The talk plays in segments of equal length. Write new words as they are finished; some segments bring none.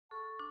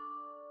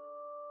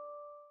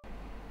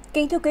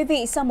Kính thưa quý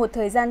vị, sau một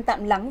thời gian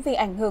tạm lắng vì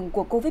ảnh hưởng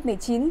của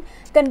Covid-19,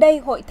 gần đây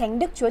Hội Thánh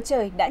Đức Chúa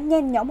Trời đã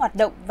nhen nhóm hoạt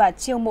động và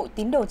chiêu mộ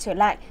tín đồ trở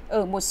lại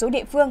ở một số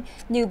địa phương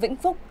như Vĩnh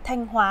Phúc,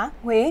 Thanh Hóa,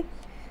 Huế.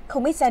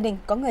 Không ít gia đình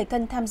có người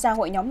thân tham gia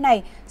hội nhóm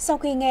này sau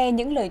khi nghe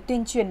những lời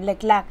tuyên truyền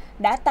lệch lạc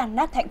đã tàn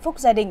nát hạnh phúc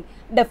gia đình,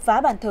 đập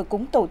phá bàn thờ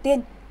cúng tổ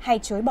tiên hay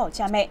chối bỏ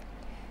cha mẹ.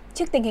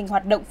 Trước tình hình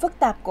hoạt động phức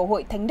tạp của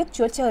Hội Thánh Đức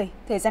Chúa Trời,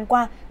 thời gian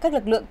qua, các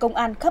lực lượng công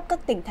an khắp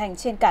các tỉnh thành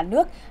trên cả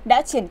nước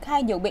đã triển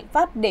khai nhiều biện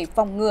pháp để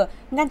phòng ngừa,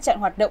 ngăn chặn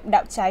hoạt động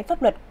đạo trái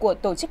pháp luật của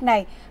tổ chức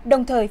này,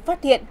 đồng thời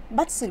phát hiện,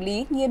 bắt xử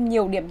lý nghiêm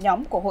nhiều điểm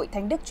nhóm của Hội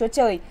Thánh Đức Chúa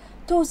Trời,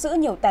 thu giữ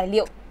nhiều tài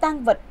liệu,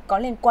 tang vật có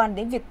liên quan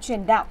đến việc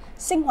truyền đạo,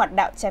 sinh hoạt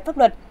đạo trái pháp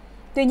luật.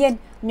 Tuy nhiên,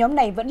 nhóm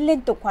này vẫn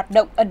liên tục hoạt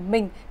động ẩn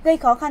mình, gây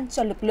khó khăn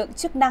cho lực lượng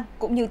chức năng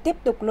cũng như tiếp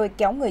tục lôi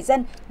kéo người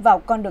dân vào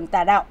con đường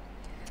tà đạo.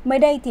 Mới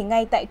đây thì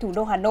ngay tại thủ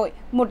đô Hà Nội,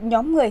 một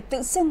nhóm người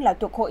tự xưng là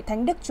thuộc Hội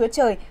Thánh Đức Chúa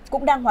Trời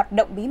cũng đang hoạt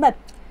động bí mật.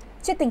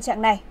 Trước tình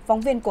trạng này,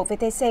 phóng viên của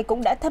VTC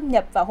cũng đã thâm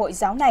nhập vào hội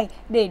giáo này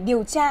để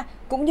điều tra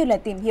cũng như là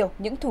tìm hiểu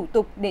những thủ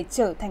tục để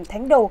trở thành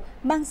thánh đồ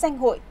mang danh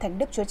Hội Thánh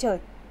Đức Chúa Trời.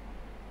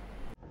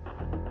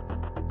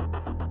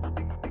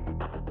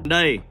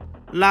 Đây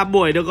là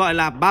buổi được gọi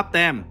là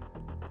báp-têm.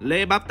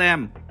 Lễ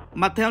báp-têm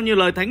mà theo như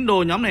lời thánh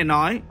đồ nhóm này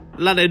nói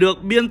là để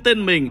được biên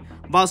tên mình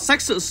vào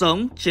sách sự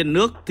sống trên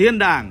nước thiên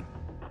đàng.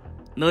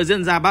 Nơi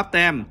diễn ra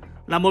báp-têm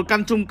là một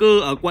căn chung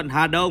cư ở quận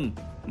Hà Đông,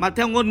 mà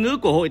theo ngôn ngữ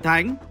của Hội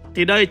Thánh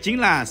thì đây chính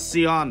là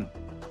Sion.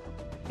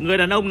 Người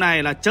đàn ông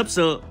này là chấp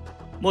sự,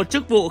 một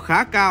chức vụ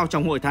khá cao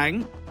trong Hội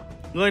Thánh.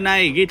 Người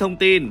này ghi thông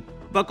tin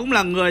và cũng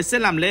là người sẽ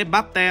làm lễ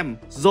báp-têm,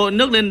 dội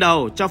nước lên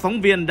đầu cho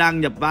phóng viên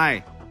đang nhập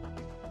vai.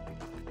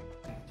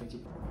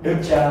 Đức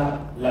Cha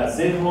là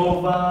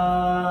Giê-hô-va,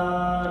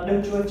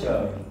 Đức Chúa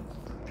Trời.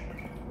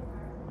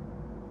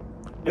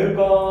 Đức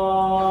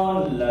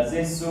Con là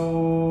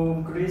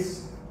Giê-xu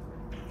Christ.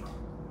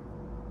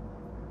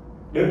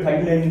 Đức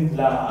Thánh Linh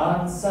là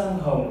An Sang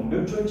Hồng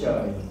Đức Chúa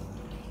Trời.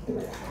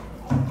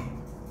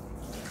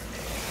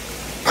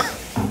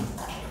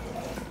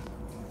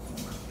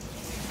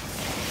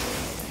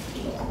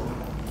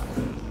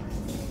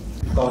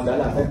 Con đã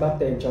làm phép báp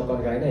tên cho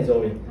con gái này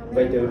rồi.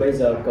 Vậy từ bây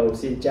giờ cầu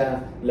xin Cha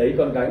lấy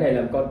con gái này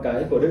làm con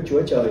cái của Đức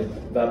Chúa Trời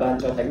và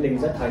ban cho Thánh Linh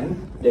rất thánh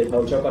để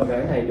hầu cho con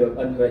gái này được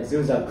ân huệ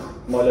dư dật.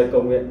 Mọi lời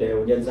cầu nguyện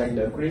đều nhân danh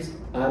đấng Christ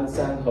An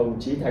Sang Hồng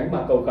Chí Thánh mà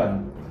cầu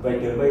khẩn. Vậy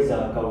từ bây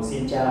giờ cầu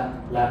xin Cha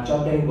làm cho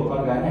tên của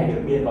con gái này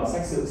được biên vào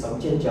sách sự sống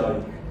trên trời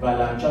và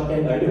làm cho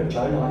tên ấy được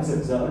chói lói rực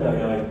rỡ đời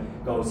đời.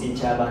 Cầu xin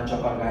Cha ban cho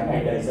con gái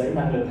này đầy dẫy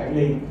năng lực Thánh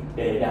Linh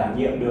để đảm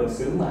nhiệm được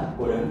sứ mạng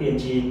của đấng tiên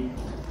tri.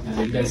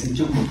 Đến đây xin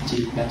chúc mừng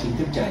chị đã chính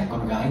thức trở thành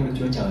con gái của Đức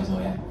Chúa Trời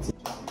rồi ạ.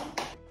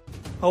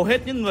 Hầu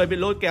hết những người bị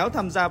lôi kéo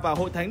tham gia vào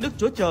Hội Thánh Đức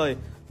Chúa Trời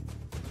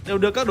đều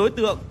được các đối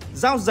tượng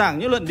rao giảng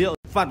những luận điệu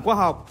phản khoa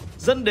học,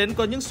 dẫn đến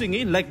có những suy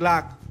nghĩ lệch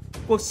lạc,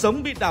 cuộc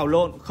sống bị đảo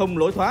lộn không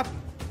lối thoát.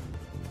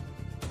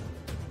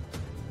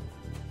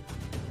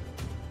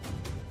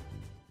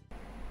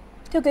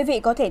 Thưa quý vị,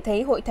 có thể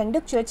thấy Hội Thánh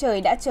Đức Chúa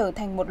Trời đã trở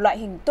thành một loại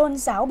hình tôn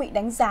giáo bị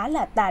đánh giá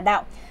là tà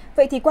đạo.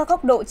 Vậy thì qua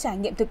góc độ trải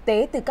nghiệm thực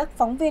tế từ các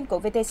phóng viên của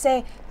VTC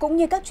cũng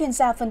như các chuyên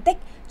gia phân tích,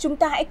 chúng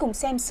ta hãy cùng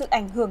xem sự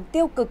ảnh hưởng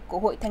tiêu cực của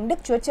Hội Thánh Đức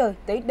Chúa Trời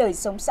tới đời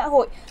sống xã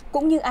hội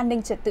cũng như an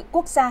ninh trật tự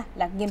quốc gia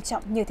là nghiêm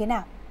trọng như thế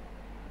nào.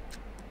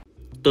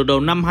 Từ đầu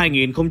năm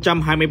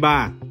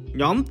 2023,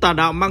 nhóm tà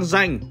đạo mang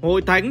danh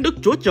Hội Thánh Đức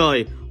Chúa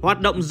Trời hoạt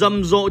động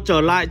rầm rộ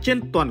trở lại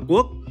trên toàn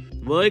quốc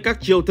với các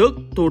chiêu thức,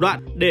 thủ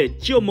đoạn để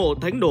chiêu mộ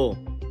thánh đồ.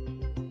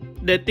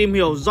 Để tìm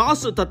hiểu rõ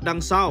sự thật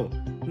đằng sau,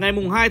 ngày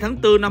 2 tháng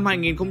 4 năm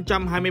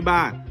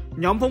 2023,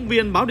 nhóm phóng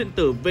viên báo điện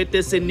tử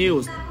VTC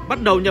News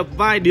bắt đầu nhập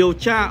vai điều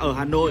tra ở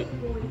Hà Nội.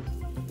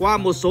 Qua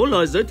một số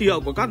lời giới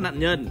thiệu của các nạn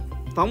nhân,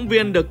 phóng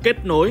viên được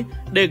kết nối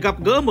để gặp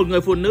gỡ một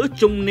người phụ nữ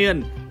trung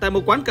niên tại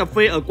một quán cà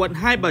phê ở quận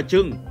Hai Bà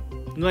Trưng.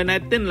 Người này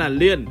tên là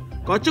Liên,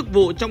 có chức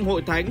vụ trong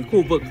Hội Thánh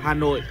khu vực Hà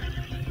Nội.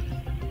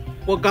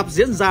 Cuộc gặp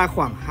diễn ra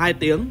khoảng 2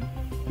 tiếng.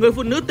 Người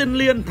phụ nữ tên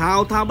Liên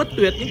thao thao bất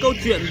tuyệt những câu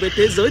chuyện về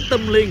thế giới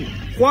tâm linh,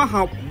 khoa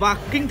học và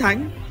kinh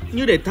thánh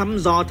như để thăm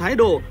dò thái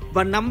độ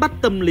và nắm bắt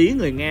tâm lý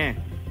người nghe.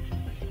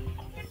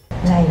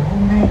 Ngày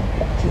hôm nay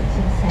chị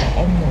chia sẻ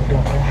em hiểu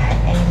được là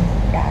em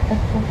đã rất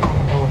phúc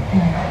hạnh rồi,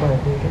 bởi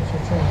vì Đức Chúa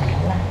Trời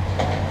nói là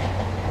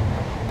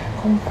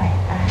không phải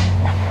ai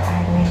đọc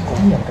ai nghe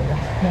cũng hiểu được đâu.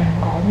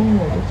 Có những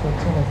người Đức Chúa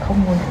Trời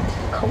không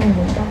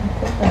muốn ban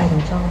phúc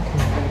lành cho thì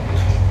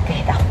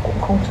kẻ đọc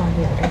cũng không cho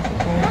hiểu Đức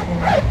Chúa Trời.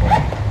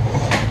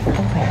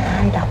 Không phải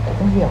ai đọc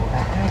cũng hiểu và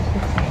ai chia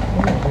sẻ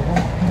cũng hiểu được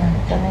đâu.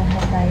 Cho nên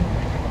hôm nay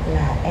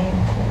là em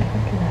cũng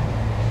rất là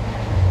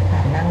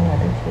khả năng là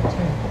Đức Chúa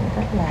Trời cũng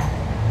rất là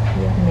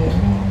yêu mến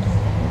em,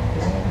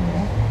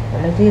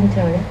 gọi là duyên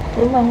trời đấy.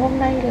 Nhưng mà hôm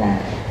nay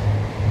là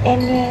em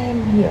nghe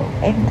em hiểu,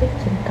 em thích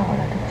chứng tỏ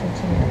là Đức Chúa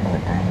Trời đã mở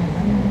tay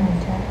và mắt mình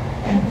cho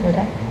em rồi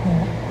đấy.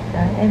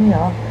 Đấy, em hiểu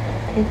không?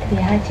 Thế thì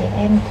hai chị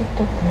em tiếp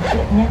tục nói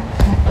chuyện nhé.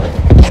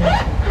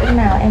 Lúc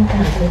nào em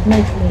cảm thấy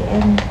mệt thì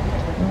em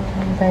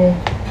về,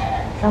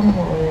 xong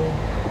rồi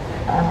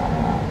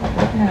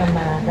lúc nào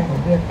mà rảnh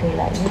việc thì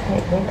lại như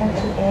thế với các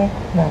chị em.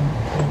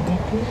 Mình nghe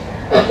tiếp.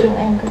 Nói chung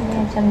em cứ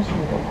nghe chăm chỉ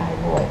độ vài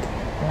buổi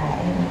là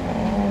em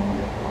sẽ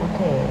có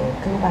thể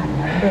cơ bản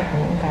nắm được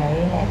những cái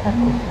lẽ thật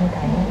của Kinh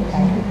Thánh, những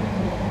cái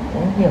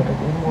hiểu được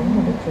ý muốn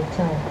của Đức Chúa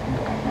Trời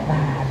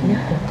và biết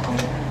được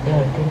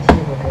lời tiên tri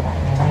của thời đại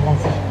này là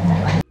gì.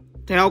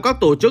 Theo các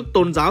tổ chức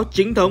tôn giáo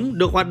chính thống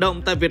được hoạt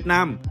động tại Việt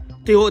Nam,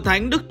 thì Hội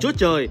Thánh Đức Chúa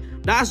Trời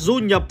đã du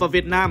nhập vào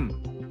Việt Nam.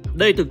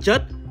 Đây thực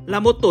chất là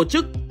một tổ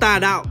chức tà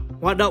đạo,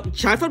 hoạt động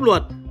trái pháp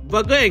luật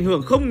và gây ảnh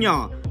hưởng không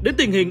nhỏ đến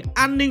tình hình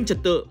an ninh trật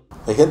tự.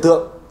 Về hiện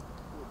tượng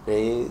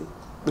cái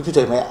Đức Chúa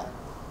Trời Mẹ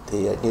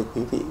thì như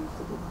quý vị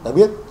đã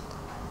biết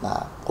là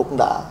cũng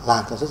đã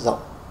lan ra rất rộng.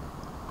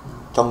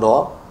 Trong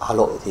đó Hà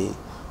Nội thì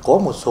có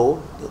một số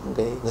những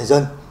cái người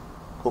dân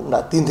cũng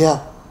đã tin theo,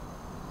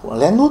 cũng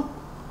lén lút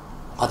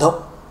hoạt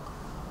động.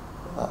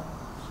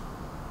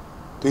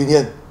 Tuy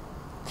nhiên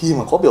khi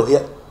mà có biểu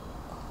hiện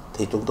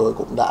thì chúng tôi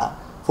cũng đã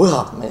phối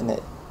hợp với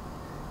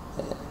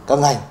các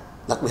ngành,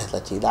 đặc biệt là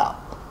chỉ đạo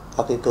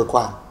các cái cơ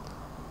quan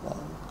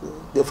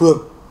địa phương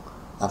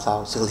làm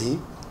sao xử lý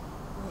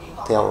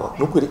theo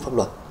đúng quy định pháp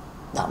luật,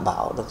 đảm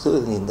bảo được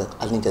giữ gìn được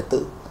an ninh trật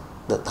tự,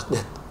 được đặc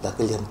biệt là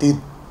cái niềm tin,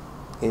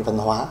 cái văn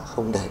hóa,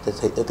 không để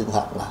xảy ra tình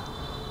trạng là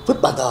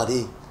vứt bàn thờ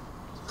đi,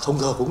 không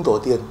thờ cúng tổ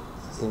tiên,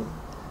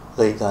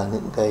 gây ra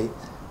những cái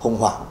khủng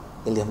hoảng,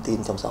 cái niềm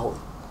tin trong xã hội.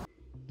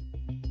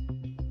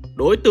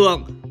 Đối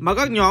tượng mà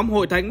các nhóm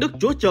Hội Thánh Đức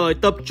Chúa Trời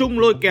tập trung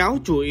lôi kéo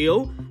chủ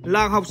yếu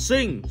là học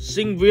sinh,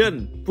 sinh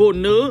viên, phụ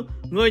nữ,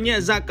 người nhẹ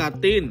dạ cả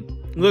tin,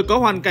 người có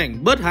hoàn cảnh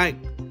bất hạnh.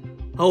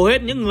 Hầu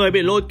hết những người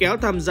bị lôi kéo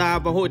tham gia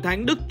vào Hội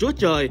Thánh Đức Chúa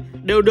Trời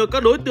đều được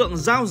các đối tượng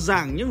rao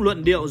giảng những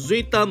luận điệu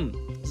duy tâm,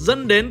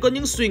 dẫn đến có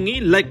những suy nghĩ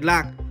lệch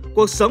lạc,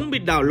 cuộc sống bị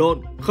đảo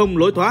lộn, không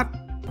lối thoát.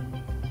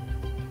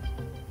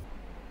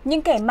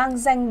 Những kẻ mang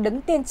danh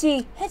đứng tiên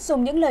tri hết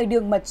dùng những lời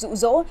đường mật dụ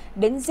dỗ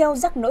đến gieo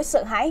rắc nỗi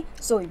sợ hãi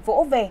rồi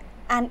vỗ về,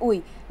 an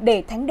ủi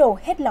để thánh đồ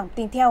hết lòng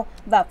tin theo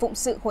và phụng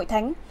sự Hội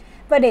Thánh.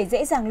 Và để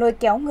dễ dàng lôi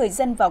kéo người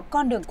dân vào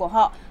con đường của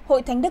họ,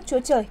 Hội Thánh Đức Chúa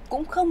Trời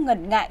cũng không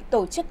ngần ngại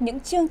tổ chức những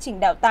chương trình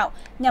đào tạo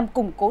nhằm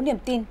củng cố niềm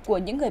tin của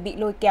những người bị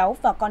lôi kéo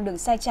vào con đường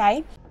sai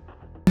trái.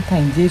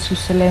 Thành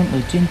Jerusalem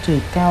ở trên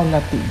trời cao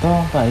là tự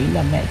do và ấy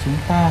là mẹ chúng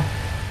ta.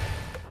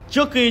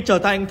 Trước khi trở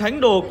thành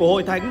thánh đồ của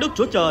Hội Thánh Đức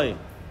Chúa Trời,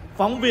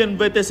 phóng viên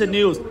VTC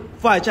News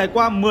phải trải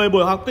qua 10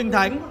 buổi học Kinh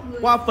Thánh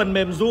qua phần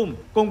mềm Zoom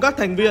cùng các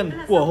thành viên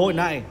của hội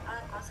này.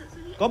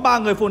 Có 3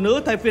 người phụ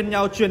nữ thay phiên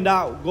nhau truyền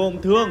đạo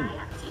gồm Thương,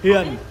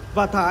 Hiền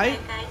và Thái.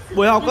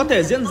 Buổi học có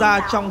thể diễn ra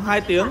trong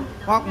 2 tiếng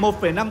hoặc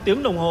 1,5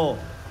 tiếng đồng hồ.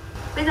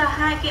 Bây giờ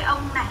hai cái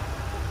ông này,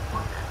 một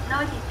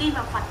nơi thì tin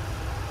vào Phật,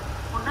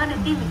 một nơi thì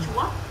tin vào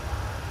Chúa,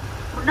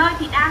 một nơi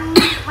thì đang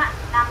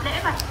làm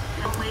lễ và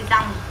mười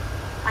rằm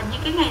và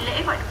những cái ngày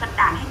lễ gọi là Phật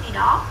đản hay gì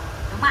đó,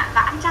 đúng không ạ,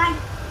 và ăn chay.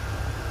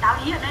 Đạo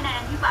lý ở nơi này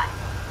là như vậy.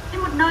 Thế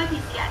một nơi thì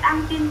sẽ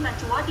đang tin vào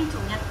Chúa, tin chủ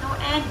nhật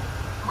Noel,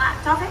 đúng không ạ,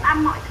 cho phép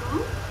ăn mọi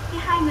thứ. Thế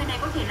hai người này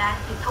có thể là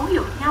thấu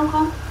hiểu nhau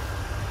không?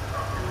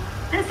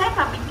 Thế xét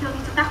vào bình thường thì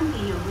chúng ta không thể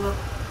hiểu được.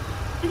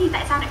 Thế thì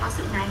tại sao lại có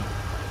sự này?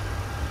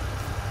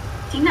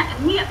 Chính là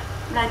ứng nghiệm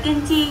lời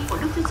tiên tri của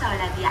Đức Chúa Trời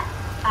là gì ạ?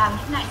 Vào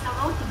những ngày sau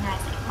đó thì Ngài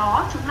sẽ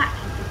bó chúng lại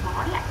thành từng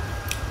bó đấy ạ.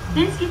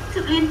 Nên cái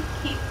sự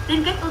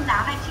liên kết tôn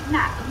giáo này chính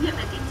là ứng nghiệm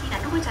lời tiên tri là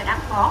Đức Chúa Trời đang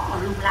bó cỏ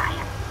lùm lại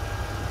ạ.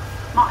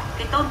 Mọi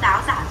cái tôn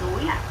giáo giả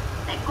dối ạ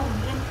sẽ cùng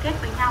liên kết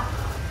với nhau.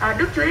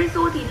 Đức Chúa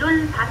Giêsu thì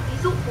luôn phán ví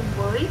dụ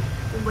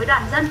cùng với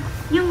đoàn dân,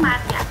 nhưng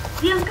mà thì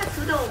riêng các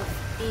sứ đồ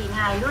thì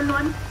Ngài luôn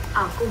luôn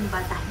ở cùng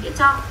và giải nghĩa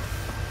cho.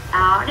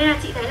 Đó, nên là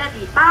chị thấy là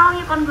thì bao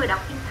nhiêu con người đọc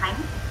Kinh Thánh,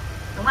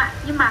 đúng không ạ,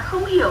 nhưng mà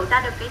không hiểu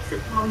ra được cái sự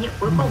mầu nhiệm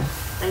cuối cùng.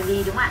 Tại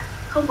vì đúng không ạ,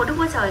 không có Đức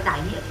Chúa Trời giải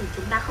nghĩa thì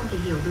chúng ta không thể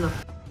hiểu được.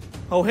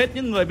 Hầu hết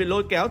những người bị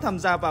lôi kéo tham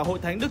gia vào Hội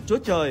Thánh Đức Chúa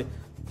Trời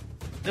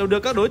đều được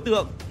các đối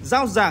tượng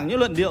rao giảng những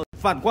luận điệu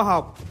phản khoa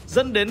học,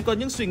 dẫn đến có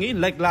những suy nghĩ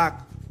lệch lạc,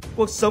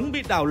 cuộc sống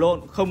bị đảo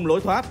lộn, không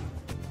lối thoát.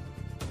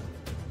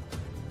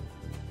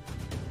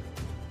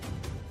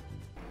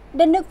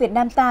 Đất nước Việt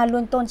Nam ta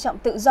luôn tôn trọng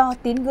tự do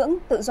tín ngưỡng,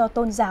 tự do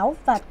tôn giáo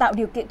và tạo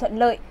điều kiện thuận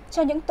lợi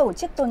cho những tổ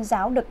chức tôn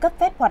giáo được cấp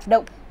phép hoạt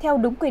động theo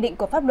đúng quy định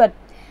của pháp luật,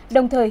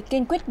 đồng thời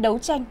kiên quyết đấu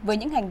tranh với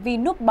những hành vi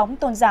núp bóng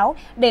tôn giáo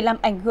để làm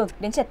ảnh hưởng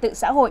đến trật tự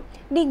xã hội,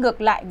 đi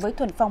ngược lại với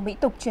thuần phong mỹ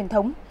tục truyền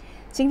thống.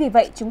 Chính vì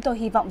vậy, chúng tôi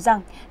hy vọng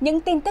rằng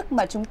những tin tức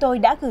mà chúng tôi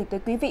đã gửi tới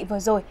quý vị vừa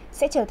rồi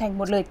sẽ trở thành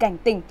một lời cảnh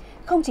tỉnh,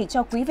 không chỉ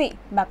cho quý vị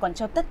mà còn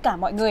cho tất cả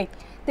mọi người.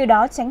 Từ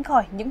đó tránh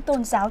khỏi những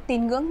tôn giáo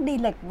tín ngưỡng đi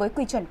lệch với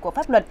quy chuẩn của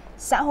pháp luật,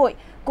 xã hội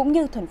cũng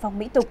như thuần phong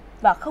mỹ tục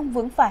và không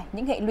vướng phải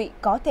những hệ lụy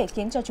có thể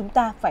khiến cho chúng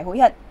ta phải hối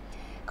hận.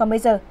 Còn bây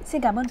giờ,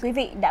 xin cảm ơn quý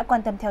vị đã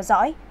quan tâm theo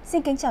dõi.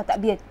 Xin kính chào tạm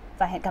biệt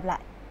và hẹn gặp lại.